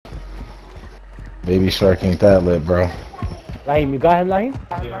Baby Shark ain't that lit, bro. Lahim, you got him, Lahim?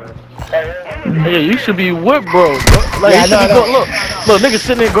 Yeah, you should be whipped, bro. Like, Yeah, you should I be know. going. Look, niggas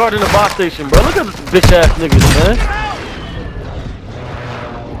sitting there guarding the boss station, bro. Look at this bitch ass niggas, man.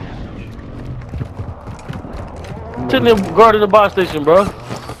 Sitting there guarding the boss station, bro. I'm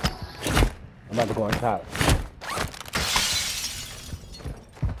about to go on top.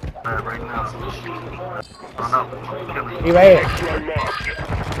 He right here.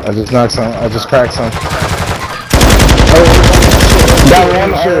 I just knocked some. I just cracked some. That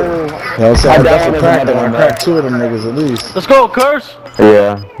one Shit. You know what I'm saying? I definitely cracked them. I cracked 2 of them niggas at least. Let's go, Curse.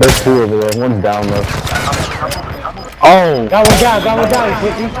 Yeah, there's 2 over there. One's down though. Oh! Got one down, you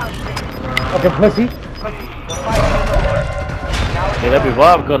pussy. Okay, pussy. Yeah, that be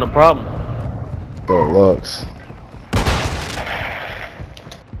Bob got a problem. So it looks.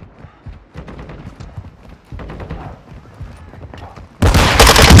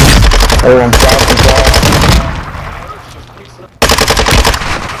 Oh, I'm south and south.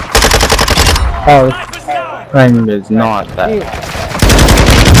 Oh, this thing is not that. I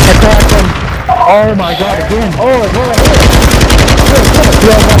cracked him. Oh my god, again. Oh, it's right here.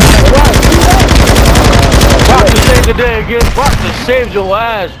 Box to save the day again. Box to save your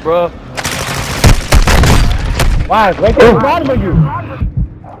ass, bro. Wow, it's right there at the bottom of you.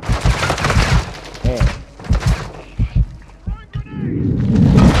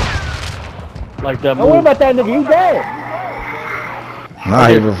 Like that Don't worry move. about that nigga, you dead. Nah,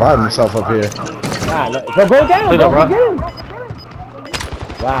 he revived himself up here. Nah, no, so go down, Clean bro, up, bro. get him.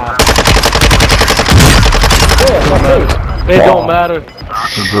 Wow. Yeah, It don't matter.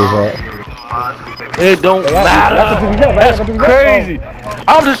 He gave up. It don't matter. That's crazy.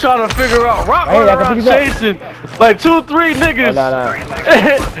 I'm just trying to figure out. Rock Hey, I can around pick it up. chasing like 2, 3 niggas. Nah.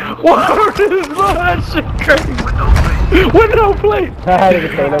 What is that shit crazy? Window plate.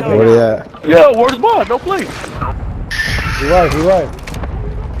 Where they at? Yeah, where's mine? No plate. He was.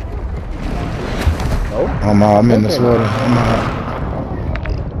 I'm in this water. I'm out.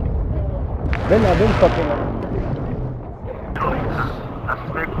 I've been fucking.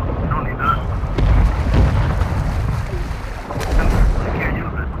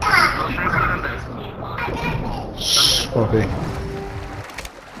 Shh, puppy.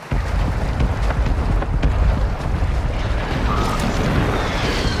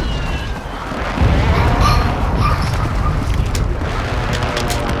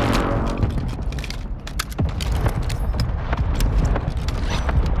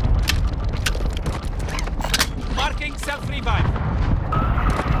 Marking self-revive.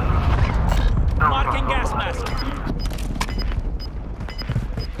 Marking gas mask.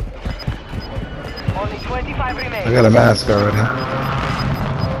 Only 25 remain. I got a mask already.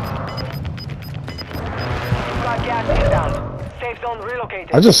 Got gas inbound. Safe zone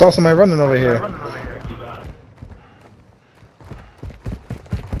relocated. I just saw somebody running over here.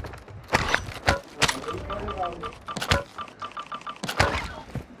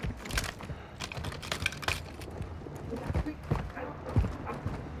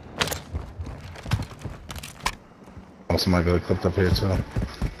 Oh, somebody got clipped up here too.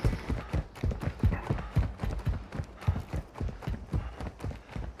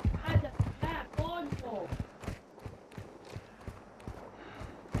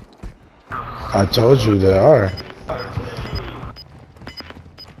 I told you they are.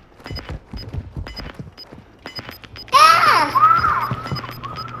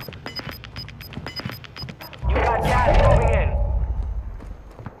 You got gas moving in.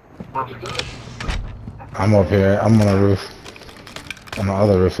 I'm up here. I'm on the roof. On the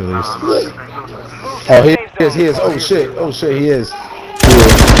other roof at least. Oh, he is. Oh shit, he is.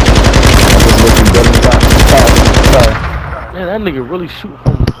 Man, that nigga really shoot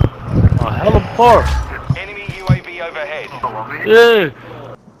from a hell of far. Enemy UAV overhead. Yeah.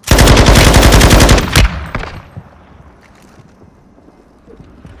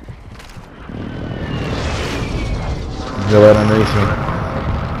 They're right underneath me.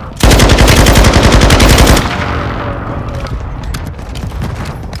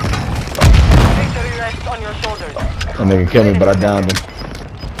 Victory rests on your shoulders. That nigga killed me, but I downed him.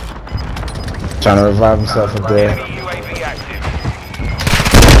 Trying to revive himself up there. Enemy UAV active.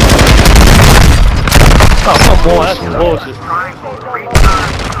 Oh, come on, that's some bullshit.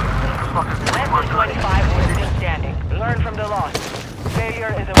 Less than 25 were still standing. Learn from the loss.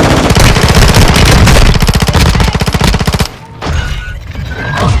 Failure is a